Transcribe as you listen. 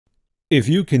If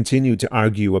you continue to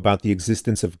argue about the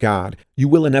existence of God, you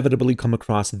will inevitably come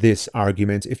across this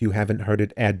argument if you haven't heard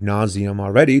it ad nauseum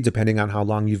already, depending on how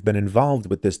long you've been involved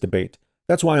with this debate.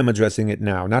 That's why I'm addressing it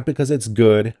now, not because it's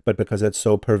good, but because it's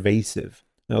so pervasive.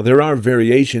 Now, there are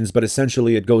variations, but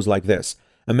essentially it goes like this.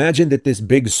 Imagine that this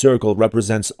big circle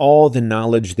represents all the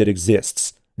knowledge that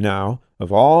exists. Now,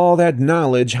 of all that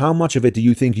knowledge, how much of it do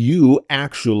you think you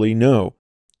actually know?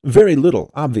 Very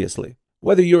little, obviously.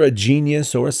 Whether you're a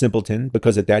genius or a simpleton,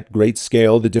 because at that great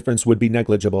scale the difference would be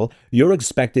negligible, you're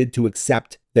expected to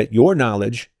accept that your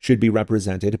knowledge should be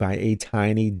represented by a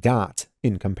tiny dot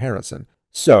in comparison.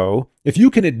 So, if you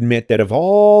can admit that of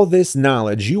all this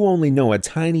knowledge you only know a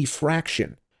tiny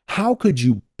fraction, how could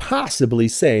you possibly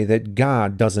say that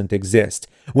God doesn't exist,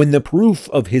 when the proof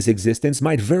of his existence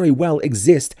might very well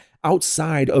exist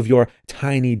outside of your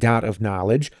tiny dot of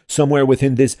knowledge, somewhere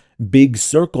within this big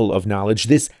circle of knowledge,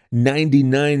 this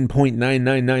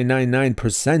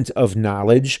 99.99999% of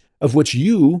knowledge of which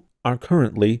you are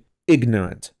currently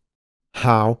ignorant?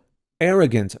 How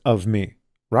arrogant of me,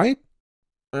 right?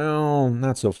 Well,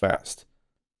 not so fast.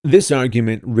 This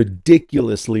argument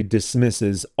ridiculously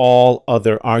dismisses all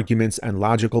other arguments and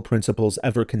logical principles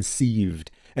ever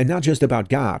conceived, and not just about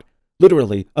God,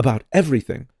 literally about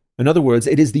everything. In other words,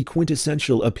 it is the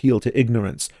quintessential appeal to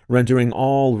ignorance, rendering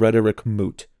all rhetoric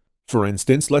moot. For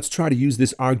instance, let's try to use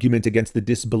this argument against the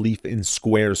disbelief in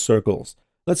square circles.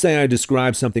 Let's say I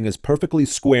describe something as perfectly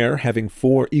square, having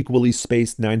 4 equally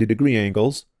spaced 90-degree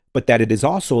angles, but that it is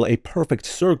also a perfect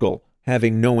circle,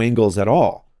 having no angles at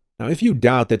all. Now, if you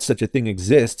doubt that such a thing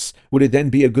exists, would it then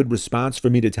be a good response for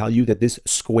me to tell you that this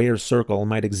square circle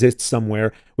might exist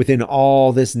somewhere within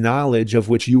all this knowledge of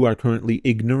which you are currently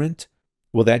ignorant?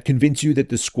 Will that convince you that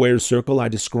the square circle I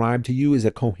described to you is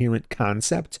a coherent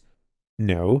concept?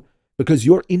 No, because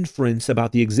your inference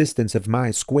about the existence of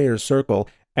my square circle,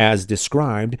 as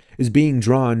described, is being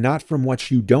drawn not from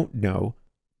what you don't know,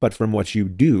 but from what you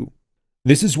do.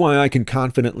 This is why I can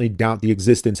confidently doubt the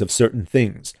existence of certain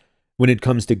things. When it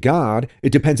comes to God,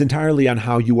 it depends entirely on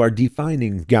how you are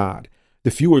defining God.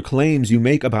 The fewer claims you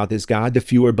make about this God, the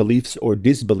fewer beliefs or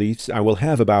disbeliefs I will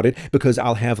have about it, because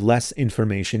I'll have less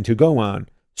information to go on.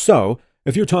 So,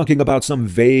 if you're talking about some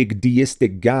vague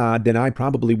deistic God, then I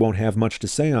probably won't have much to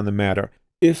say on the matter.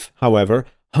 If, however,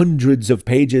 hundreds of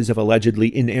pages of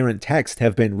allegedly inerrant text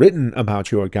have been written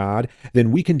about your God,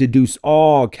 then we can deduce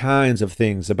all kinds of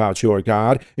things about your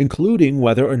God, including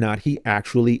whether or not he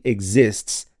actually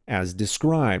exists as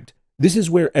described. This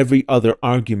is where every other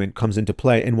argument comes into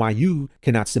play, and why you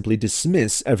cannot simply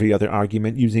dismiss every other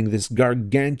argument using this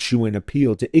gargantuan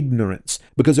appeal to ignorance.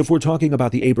 Because if we're talking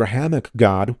about the Abrahamic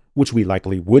God, which we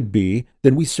likely would be,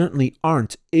 then we certainly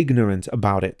aren't ignorant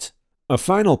about it. A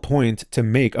final point to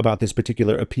make about this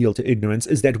particular appeal to ignorance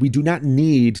is that we do not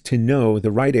need to know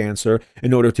the right answer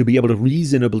in order to be able to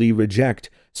reasonably reject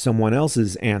someone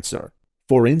else's answer.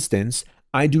 For instance,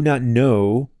 I do not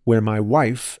know where my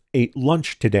wife ate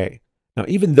lunch today. Now,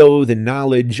 even though the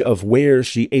knowledge of where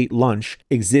she ate lunch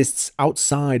exists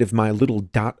outside of my little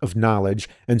dot of knowledge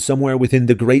and somewhere within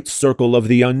the great circle of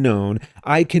the unknown,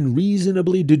 I can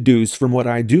reasonably deduce from what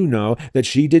I do know that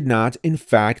she did not, in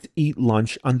fact, eat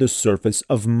lunch on the surface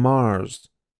of Mars.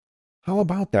 How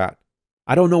about that?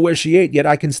 I don't know where she ate, yet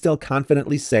I can still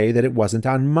confidently say that it wasn't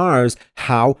on Mars.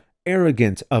 How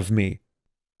arrogant of me.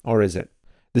 Or is it?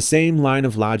 The same line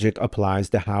of logic applies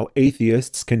to how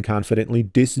atheists can confidently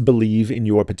disbelieve in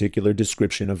your particular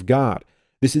description of God.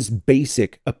 This is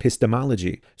basic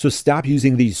epistemology, so stop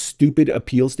using these stupid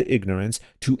appeals to ignorance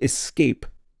to escape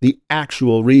the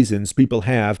actual reasons people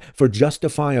have for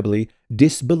justifiably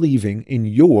disbelieving in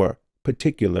your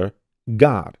particular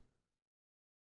God.